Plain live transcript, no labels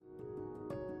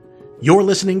You're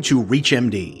listening to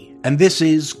ReachMD, and this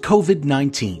is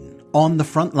COVID-19 on the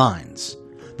Front Lines.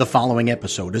 The following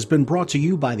episode has been brought to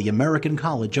you by the American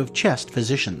College of Chest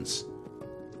Physicians.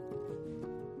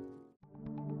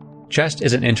 CHEST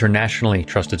is an internationally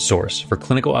trusted source for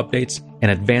clinical updates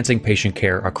and advancing patient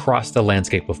care across the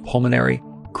landscape of pulmonary,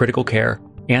 critical care,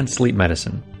 and sleep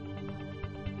medicine.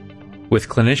 With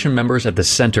clinician members at the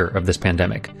center of this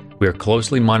pandemic, we are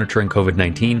closely monitoring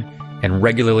COVID-19 and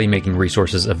regularly making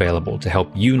resources available to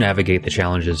help you navigate the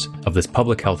challenges of this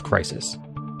public health crisis.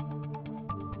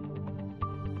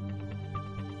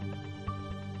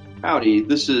 Howdy,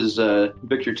 this is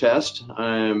Victor Test.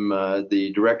 I'm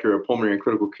the Director of Pulmonary and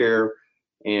Critical Care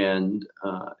and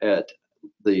at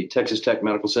the Texas Tech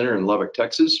Medical Center in Lubbock,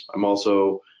 Texas. I'm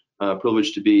also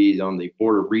privileged to be on the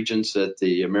Board of Regents at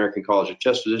the American College of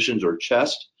Chest Physicians, or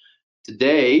CHEST.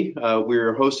 Today,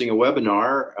 we're hosting a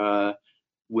webinar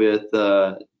with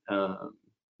Mr.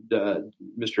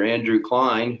 Andrew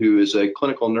Klein, who is a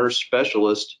clinical nurse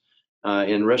specialist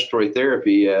in respiratory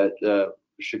therapy at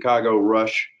Chicago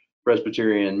Rush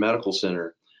Presbyterian Medical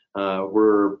Center.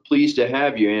 We're pleased to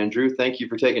have you, Andrew. Thank you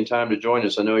for taking time to join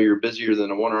us. I know you're busier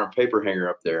than a one-arm paper hanger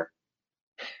up there.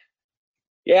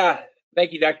 Yeah,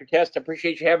 thank you, Dr. Test. I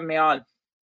appreciate you having me on.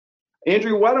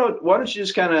 Andrew, why don't you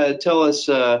just kind of tell us,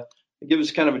 give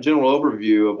us kind of a general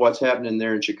overview of what's happening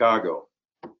there in Chicago?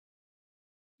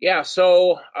 Yeah,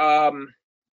 so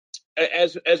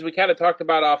as we kind of talked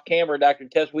about off camera, Dr.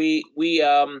 Test, we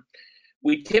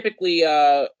typically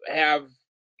have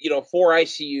 4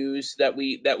 ICUs that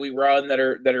we run that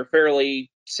are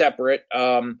fairly separate.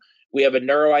 We have a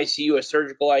neuro ICU, a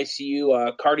surgical ICU,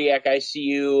 a cardiac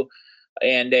ICU,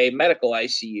 and a medical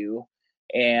ICU,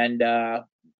 and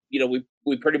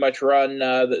we pretty much run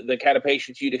the kind of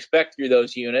patients you'd expect through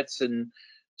those units, and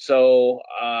so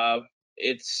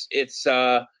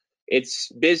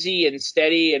it's busy and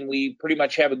steady, and we pretty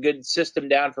much have a good system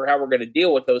down for how we're going to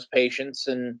deal with those patients.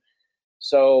 And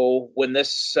so when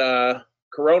this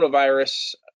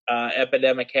coronavirus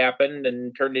epidemic happened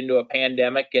and turned into a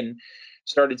pandemic and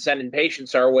started sending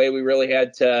patients our way, we really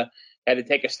had to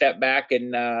take a step back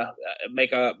and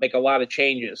make a lot of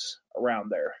changes around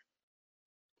there.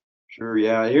 Sure,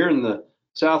 yeah. Here in the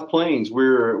South Plains,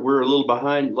 we're a little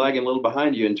behind, lagging a little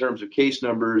behind you in terms of case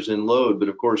numbers and load, but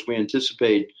of course we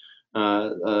anticipate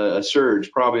a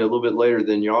surge probably a little bit later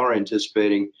than y'all are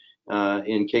anticipating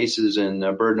in cases and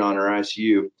burden on our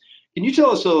ICU. Can you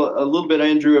tell us a little bit,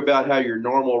 Andrew, about how your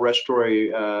normal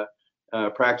respiratory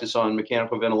practice on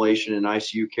mechanical ventilation and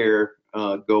ICU care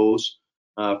goes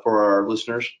for our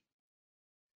listeners?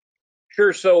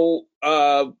 Sure. So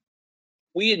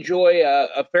we enjoy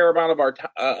a fair amount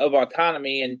of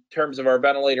autonomy in terms of our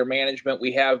ventilator management.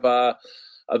 We have a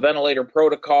ventilator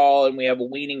protocol, and we have a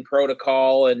weaning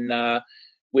protocol, and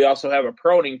we also have a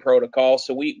proning protocol.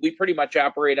 So we pretty much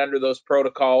operate under those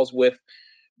protocols with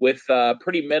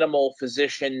pretty minimal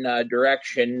physician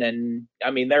direction. And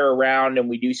I mean, they're around, and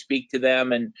we do speak to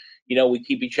them, and we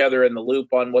keep each other in the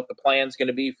loop on what the plan's going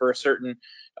to be for a certain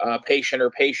patient or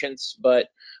patients. But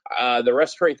the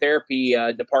respiratory therapy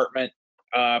department,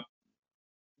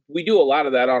 we do a lot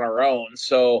of that on our own.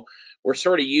 So we're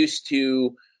sort of used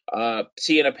to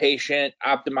seeing a patient,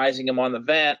 optimizing them on the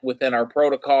vent within our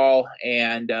protocol,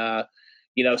 and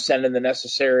sending the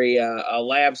necessary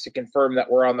labs to confirm that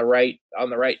we're on the right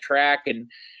track. And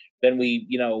then we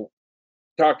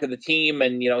talk to the team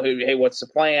and hey, what's the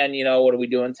plan? What are we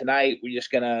doing tonight? We're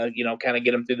just gonna kind of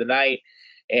get them through the night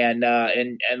and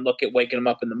look at waking them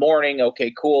up in the morning.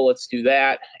 Okay, cool, let's do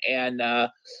that. And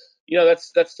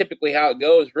that's typically how it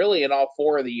goes, really, in all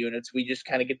 4 of the units. We just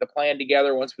kind of get the plan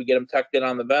together once we get them tucked in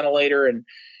on the ventilator, and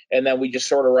then we just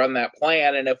sort of run that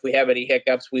plan. And if we have any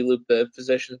hiccups, we loop the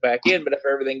physicians back in. But if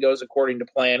everything goes according to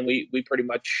plan, we pretty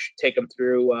much take them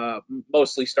through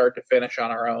mostly start to finish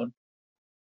on our own.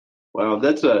 Wow,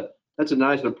 that's a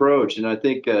nice approach, and I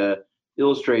think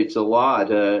illustrates a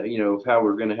lot, of how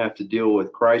we're going to have to deal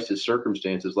with crisis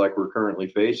circumstances like we're currently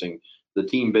facing. The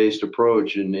team-based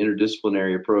approach and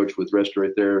interdisciplinary approach with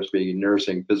respiratory therapy,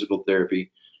 nursing, physical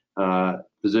therapy,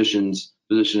 physician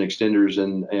extenders,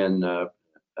 and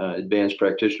advanced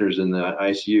practitioners in the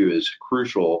ICU is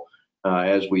crucial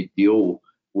as we deal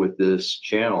with this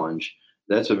challenge.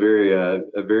 That's a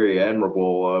very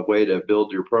admirable way to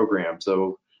build your program.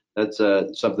 So that's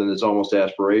something that's almost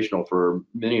aspirational for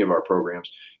many of our programs.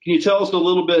 Can you tell us a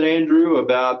little bit, Andrew,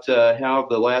 about how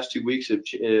the last 2 weeks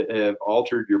have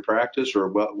altered your practice, or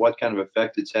what kind of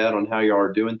effect it's had on how you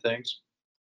are doing things?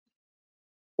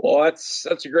 Well, that's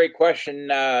a great question,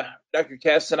 Dr.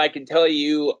 Tess, and I can tell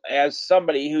you, as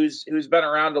somebody who's been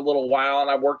around a little while,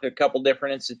 and I've worked at a couple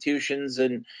different institutions,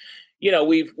 and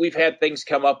we've had things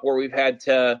come up where we've had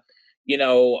to,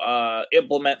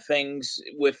 implement things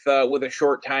with a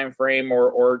short time frame,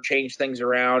 or change things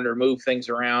around or move things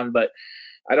around. But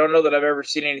I don't know that I've ever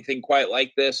seen anything quite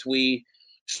like this. We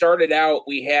started out,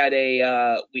 we had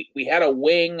we had a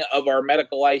wing of our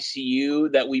medical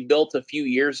ICU that we built a few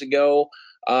years ago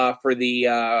for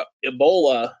the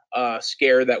Ebola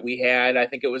scare that we had. I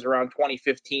think it was around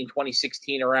 2015,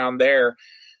 2016, around there.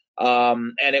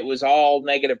 And it was all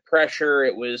negative pressure.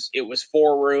 It was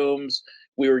 4 rooms.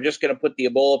 We were just going to put the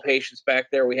Ebola patients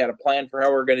back there. We had a plan for how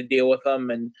we were going to deal with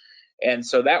them, and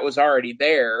so that was already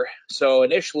there. So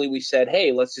initially we said,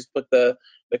 hey, let's just put the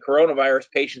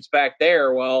coronavirus patients back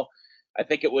there. Well, I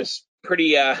think it was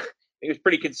pretty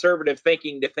conservative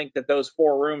thinking to think that those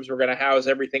 4 rooms were going to house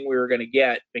everything we were going to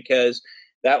get, because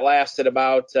that lasted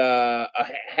about a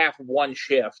half of one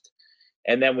shift.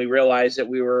 And then we realized that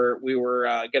we were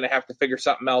going to have to figure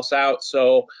something else out.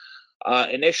 So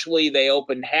initially they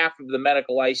opened half of the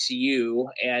medical ICU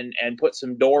and put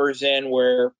some doors in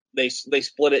where they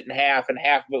split it in half, and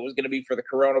half of it was going to be for the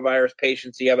coronavirus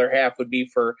patients. The other half would be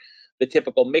for the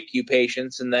typical MICU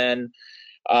patients. And then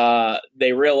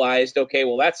they realized, okay,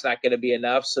 well, that's not going to be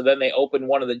enough. So then they opened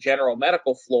one of the general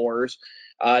medical floors.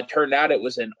 Turned out it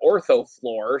was an ortho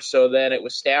floor. So then it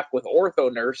was staffed with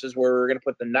ortho nurses, where we were going to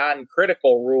put the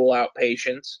non-critical rule out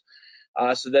patients.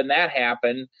 So then that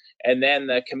happened. And then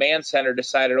the command center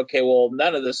decided, okay, well,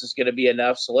 none of this is going to be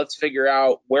enough. So let's figure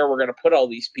out where we're going to put all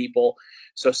these people.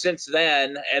 So since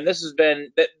then, and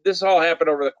this all happened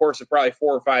over the course of probably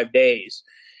 4 or 5 days.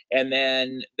 And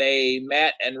then they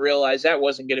met and realized that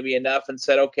wasn't going to be enough, and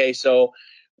said, okay, so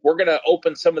we're going to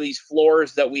open some of these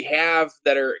floors that we have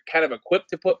that are kind of equipped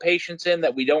to put patients in,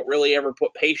 that we don't really ever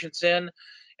put patients in.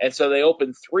 And so they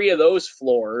opened 3 of those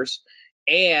floors,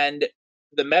 and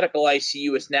the medical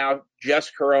ICU is now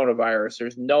just coronavirus.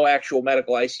 There's no actual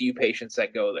medical ICU patients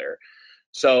that go there.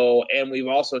 So, and we've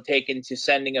also taken to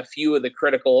sending a few of the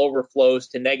critical overflows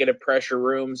to negative pressure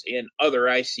rooms in other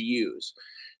ICUs.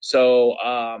 So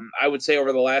I would say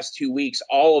over the last 2 weeks,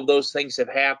 all of those things have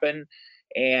happened,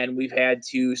 and we've had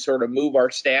to sort of move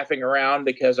our staffing around,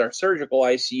 because our surgical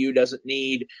ICU doesn't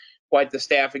need quite the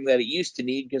staffing that it used to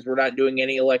need, because we're not doing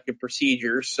any elective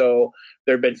procedures. So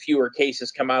there have been fewer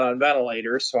cases come out on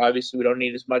ventilators. So obviously we don't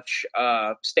need as much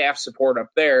staff support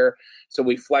up there. So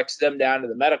we flexed them down to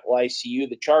the medical ICU.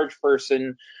 The charge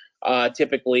person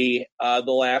typically the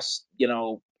last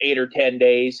 8 or 10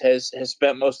 days has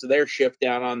spent most of their shift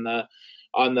down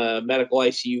on the medical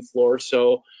ICU floor.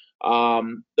 So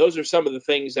those are some of the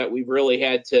things that we've really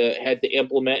had to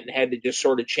implement, and had to just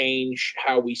sort of change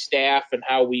how we staff and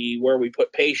where we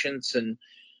put patients. And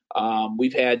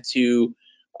we've had to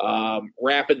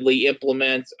rapidly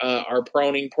implement our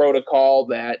proning protocol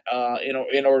that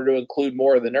in order to include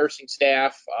more of the nursing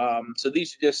staff. So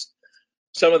these are just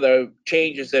some of the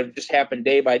changes that have just happened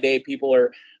day by day. People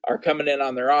are coming in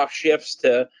on their off shifts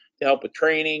to help with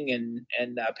training,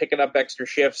 and picking up extra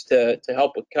shifts to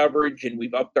help with coverage. And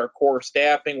we've upped our core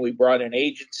staffing. We brought in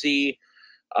agency,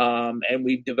 and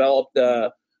we've developed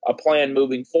a plan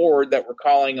moving forward that we're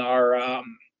calling our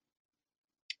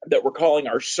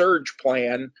surge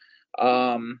plan,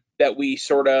 that we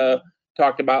sort of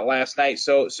talked about last night.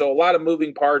 So a lot of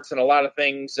moving parts and a lot of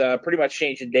things pretty much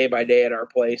changing day by day at our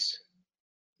place.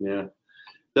 Yeah,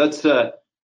 that's both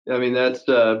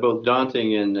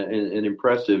daunting and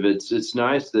impressive. It's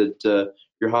nice that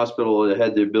your hospital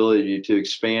had the ability to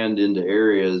expand into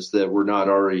areas that were not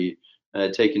already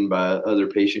taken by other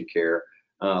patient care.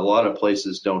 A lot of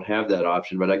places don't have that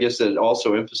option, but I guess that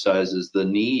also emphasizes the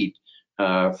need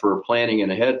for planning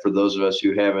and ahead for those of us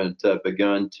who haven't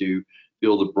begun to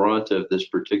feel the brunt of this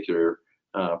particular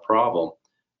problem.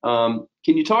 Can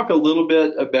you talk a little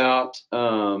bit about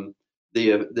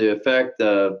the effect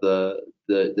of the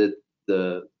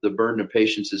burden of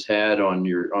patients has had on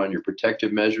your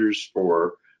protective measures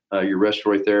for your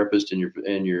respiratory therapist and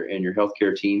your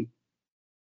healthcare team?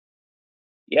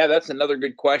 Yeah, that's another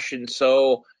good question.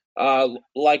 So,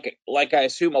 like I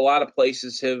assume a lot of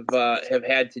places have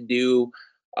had to do,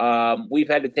 we've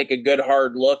had to take a good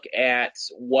hard look at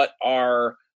what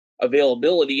our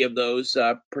availability of those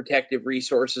protective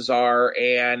resources are,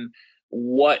 and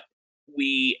what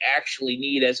we actually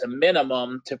need as a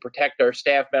minimum to protect our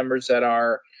staff members that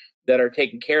are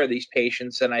taking care of these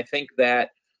patients. And I think that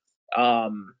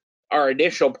our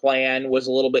initial plan was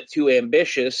a little bit too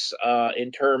ambitious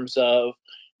in terms of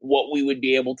what we would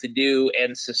be able to do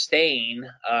and sustain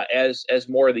as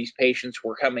more of these patients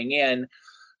were coming in.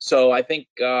 So I think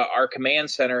our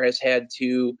command center has had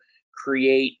to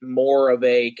create more of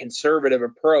a conservative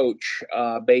approach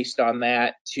based on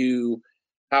that, to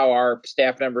how our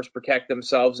staff members protect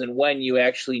themselves, and when you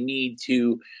actually need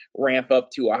to ramp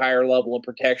up to a higher level of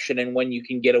protection, and when you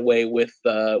can get away with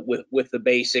the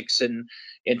basics, and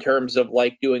in terms of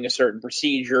like doing a certain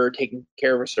procedure, taking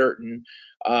care of a certain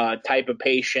type of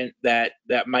patient that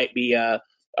might be a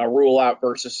rule out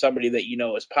versus somebody that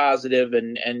is positive,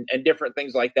 and different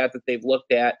things like that they've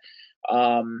looked at,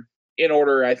 in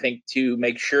order, I think, to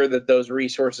make sure that those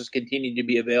resources continue to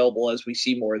be available as we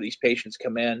see more of these patients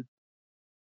come in.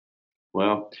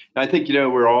 Well, I think,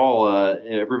 we're all,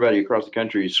 everybody across the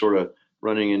country is sort of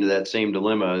running into that same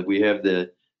dilemma. We have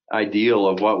the ideal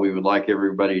of what we would like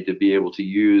everybody to be able to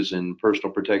use in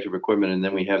personal protective equipment, and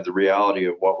then we have the reality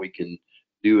of what we can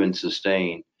do and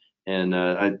sustain. And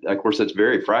of course, that's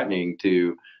very frightening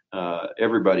to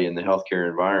everybody in the healthcare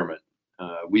environment.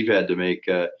 We've had to make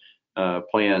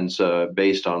plans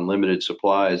based on limited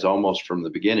supplies almost from the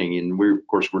beginning, and we're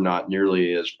not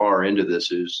nearly as far into this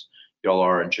as y'all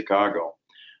are in Chicago.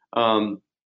 Can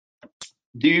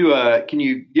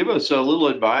you give us a little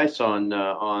advice on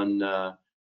how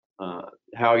the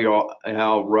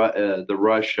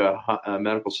Rush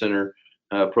Medical Center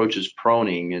approaches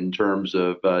proning in terms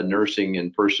of nursing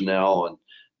and personnel, and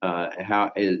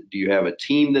do you have a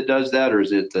team that does that, or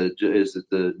is it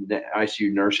the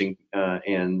ICU nursing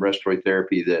and respiratory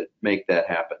therapy that make that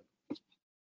happen?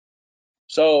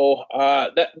 So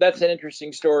that's an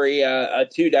interesting story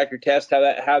too, Dr. Test,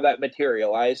 how that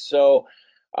materialized. So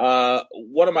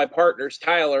one of my partners,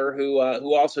 Tyler, who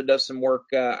also does some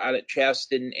work out at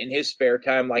Chest in his spare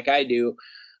time, like I do.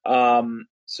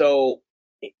 So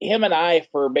him and I,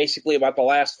 for basically about the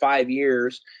last 5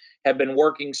 years, have been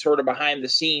working sort of behind the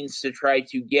scenes to try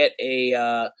to get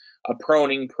a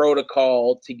proning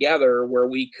protocol together where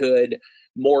we could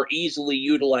more easily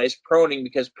utilize proning,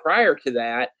 because prior to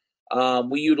that,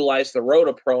 we utilized the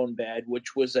Rotaprone bed,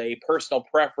 which was a personal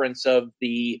preference of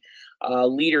the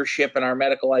leadership in our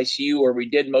medical ICU, where we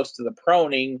did most of the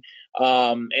proning,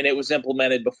 and it was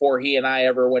implemented before he and I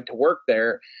ever went to work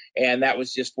there, and that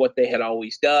was just what they had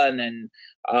always done, and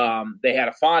they had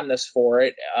a fondness for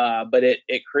it, but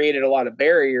it created a lot of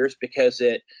barriers because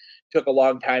it took a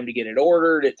long time to get it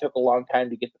ordered. It took a long time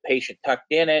to get the patient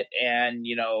tucked in it, and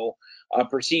a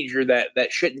procedure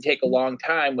that shouldn't take a long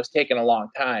time was taking a long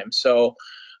time. So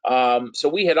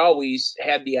we had always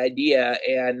had the idea,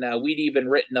 and we'd even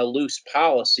written a loose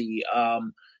policy,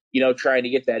 trying to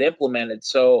get that implemented.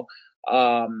 So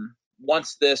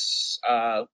once this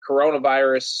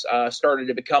coronavirus started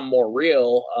to become more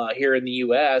real here in the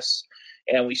U.S.,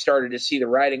 and we started to see the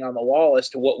writing on the wall as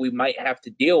to what we might have to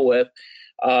deal with,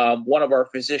 one of our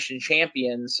physician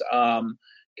champions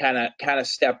kind of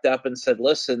stepped up and said,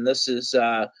 "Listen, this is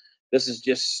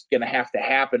just going to have to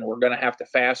happen. We're going to have to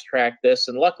fast track this."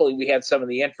 And luckily, we had some of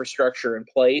the infrastructure in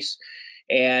place.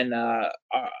 And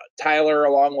Tyler,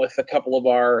 along with a couple of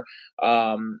our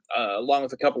ICU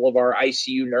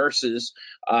nurses,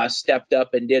 stepped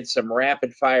up and did some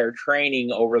rapid fire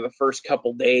training over the first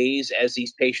couple days as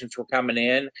these patients were coming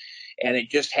in. And it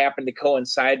just happened to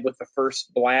coincide with the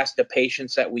first blast of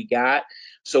patients that we got.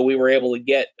 So we were able to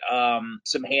get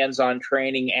some hands-on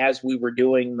training as we were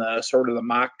doing the sort of the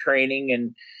mock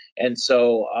training. And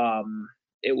so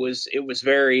it was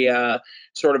very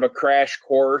sort of a crash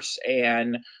course.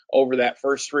 And over that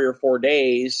first 3 or 4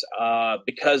 days,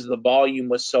 because the volume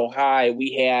was so high,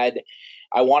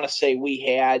 I want to say we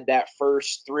had that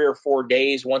first 3 or 4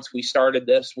 days, once we started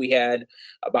this, we had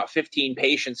about 15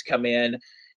 patients come in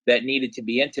that needed to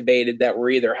be intubated that were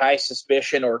either high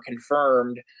suspicion or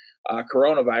confirmed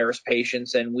coronavirus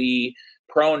patients, and we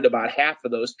proned about half of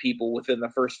those people within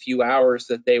the first few hours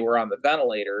that they were on the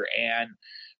ventilator. And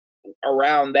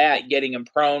around that, getting them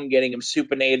prone, getting them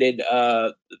supinated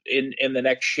in the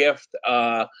next shift,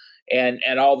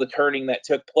 and all the turning that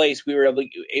took place, we were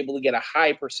able to get a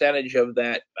high percentage of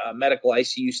that medical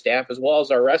ICU staff, as well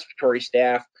as our respiratory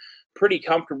staff, pretty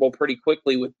comfortable pretty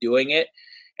quickly with doing it.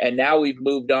 And now we've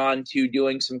moved on to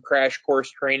doing some crash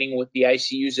course training with the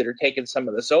ICUs that are taking some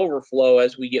of this overflow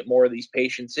as we get more of these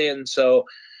patients in. So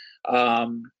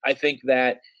I think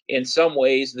that in some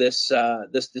ways this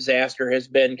disaster has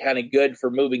been kind of good for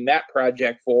moving that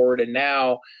project forward. And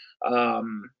now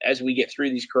as we get through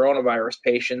these coronavirus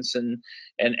patients and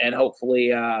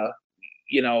hopefully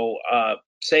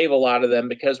save a lot of them,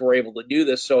 because we're able to do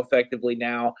this so effectively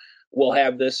now, we'll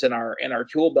have this in our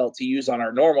tool belt to use on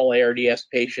our normal ARDS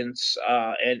patients,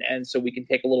 and so we can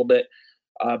take a little bit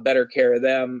better care of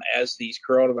them as these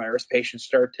coronavirus patients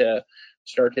start to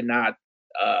not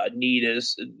need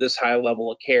this high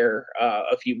level of care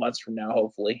a few months from now,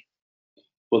 hopefully.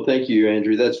 Well, thank you,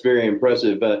 Andrew. That's very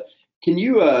impressive. Can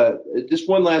you just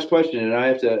one last question, and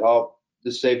I'll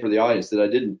just say for the audience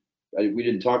that we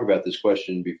didn't talk about this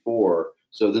question before,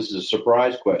 so this is a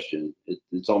surprise question.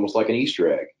 It's almost like an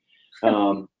Easter egg.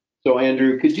 So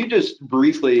Andrew, could you just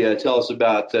briefly tell us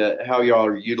about how y'all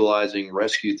are utilizing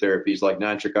rescue therapies like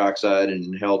nitric oxide and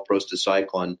inhaled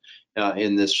prostacyclin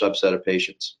in this subset of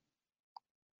patients?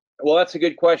 Well, that's a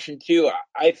good question too.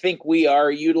 I think we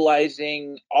are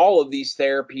utilizing all of these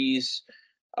therapies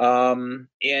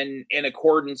in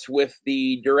accordance with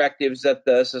the directives that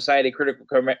the Society of Critical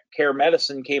Care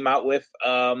Medicine came out with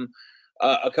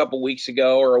a couple weeks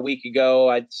ago or a week ago.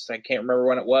 I can't remember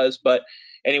when it was, but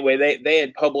anyway, they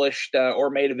had published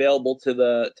or made available to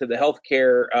the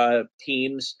healthcare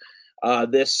teams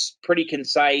this pretty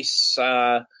concise.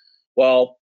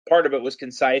 Well, part of it was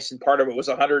concise, and part of it was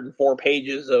 104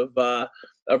 pages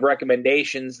of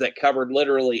recommendations that covered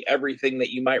literally everything that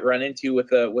you might run into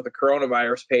with a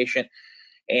coronavirus patient.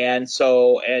 And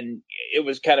it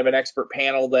was kind of an expert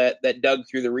panel that dug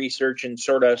through the research and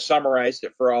sort of summarized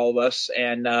it for all of us.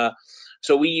 And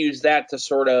so we use that to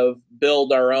sort of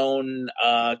build our own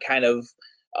kind of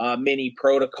mini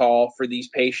protocol for these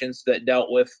patients that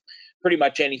dealt with pretty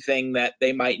much anything that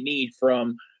they might need,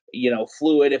 from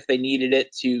fluid if they needed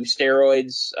it, to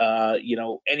steroids,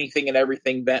 anything and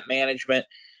everything, vent management.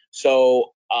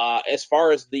 So as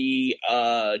far as the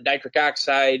nitric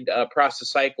oxide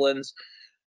prostacyclins,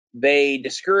 they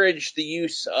discourage the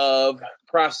use of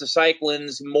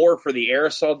prostacyclins more for the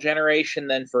aerosol generation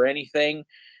than for anything.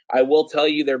 I will tell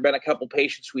you there have been a couple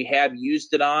patients we have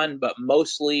used it on, but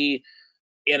mostly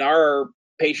in our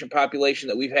patient population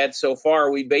that we've had so far,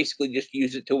 we basically just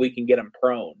use it till we can get them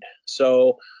prone.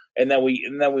 So and then we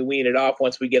wean it off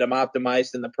once we get them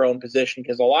optimized in the prone position,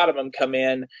 because a lot of them come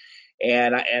in,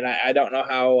 and I don't know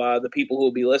how the people who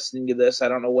will be listening to this, I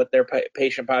don't know what their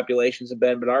patient populations have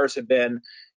been, but ours have been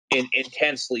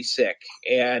intensely sick,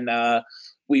 and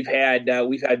we've had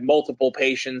multiple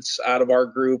patients out of our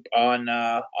group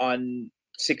on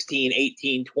 16,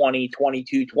 18, 20,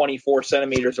 22, 24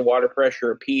 centimeters of water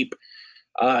pressure a PEEP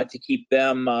to keep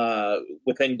them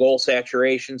within goal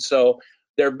saturation. So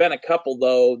there have been a couple,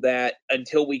 though, that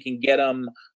until we can get them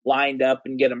lined up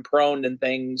and get them proned and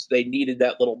things, they needed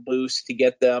that little boost to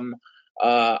get them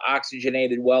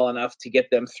oxygenated well enough to get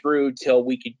them through till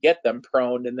we could get them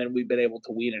proned, and then we've been able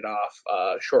to wean it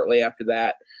off shortly after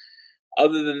that.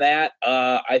 Other than that,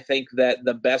 I think that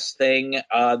the best thing,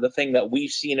 the thing that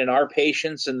we've seen in our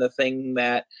patients and the thing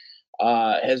that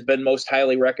has been most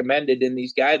highly recommended in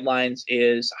these guidelines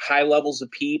is high levels of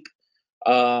PEEP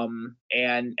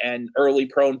and early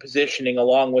prone positioning,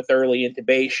 along with early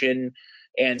intubation,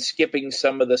 and skipping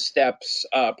some of the steps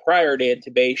prior to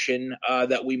intubation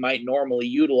that we might normally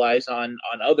utilize on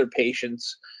other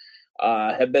patients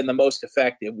have been the most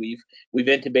effective. We've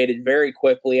intubated very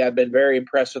quickly. I've been very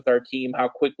impressed with our team, how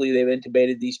quickly they've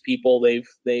intubated these people.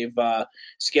 They've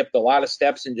skipped a lot of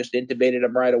steps and just intubated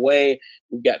them right away.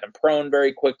 We've gotten them prone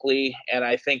very quickly, and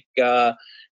I think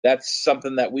that's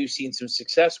something that we've seen some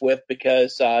success with,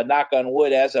 because knock on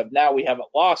wood, as of now, we haven't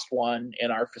lost one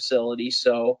in our facility.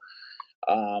 So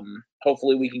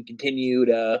hopefully we can continue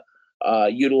to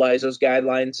utilize those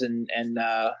guidelines and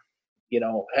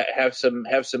have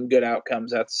some good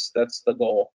outcomes. That's the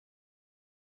goal.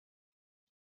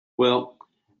 Well,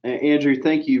 Andrew,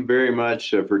 thank you very much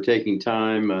for taking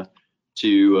time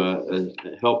to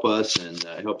help us and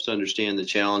help us understand the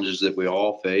challenges that we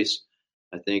all face.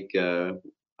 I think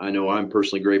I know I'm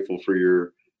personally grateful for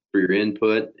your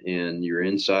input and your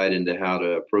insight into how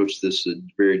to approach this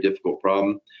very difficult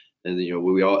problem. And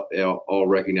we all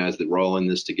recognize that we're all in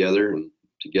this together, and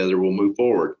together we'll move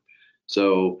forward.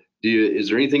 So, is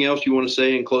there anything else you want to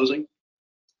say in closing?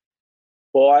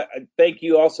 Well, I thank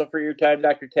you also for your time,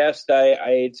 Dr. Test.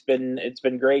 It's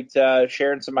been great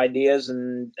sharing some ideas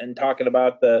and talking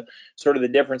about the sort of the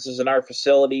differences in our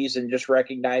facilities, and just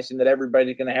recognizing that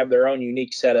everybody's going to have their own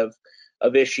unique set of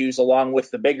issues, along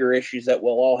with the bigger issues that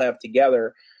we'll all have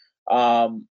together.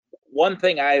 One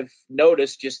thing I've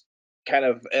noticed, just kind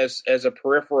of as a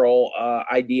peripheral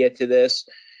idea to this,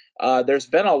 there's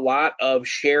been a lot of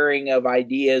sharing of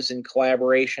ideas and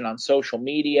collaboration on social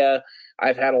media.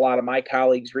 I've had a lot of my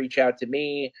colleagues reach out to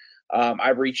me.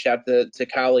 I've reached out to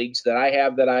colleagues that I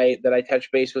have that I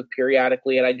touch base with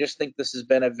periodically, and I just think this has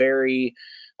been a very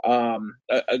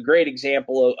a great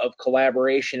example of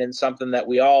collaboration, and something that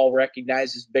we all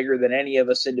recognize is bigger than any of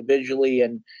us individually.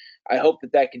 And I hope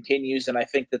that continues. And I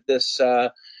think that this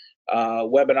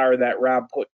webinar that Rob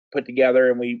put together,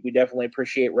 and we definitely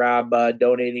appreciate Rob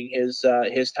donating his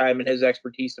time and his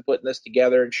expertise to putting this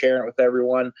together and sharing it with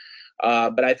everyone.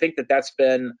 But I think that's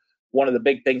been one of the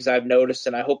big things I've noticed,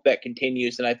 and I hope that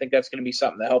continues. And I think that's going to be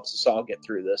something that helps us all get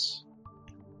through this.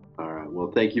 All right.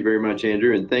 Well, thank you very much,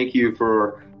 Andrew. And thank you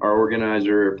for our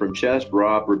organizer from CHEST,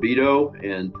 Rob Rabito,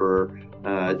 and for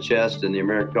CHEST and the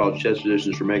American College of Chest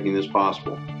Physicians for making this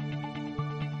possible.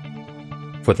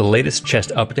 For the latest CHEST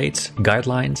updates,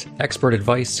 guidelines, expert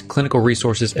advice, clinical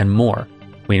resources, and more,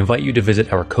 we invite you to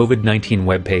visit our COVID-19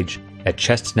 webpage at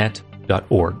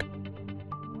chestnet.org.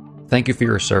 Thank you for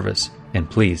your service, and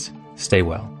please stay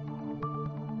well.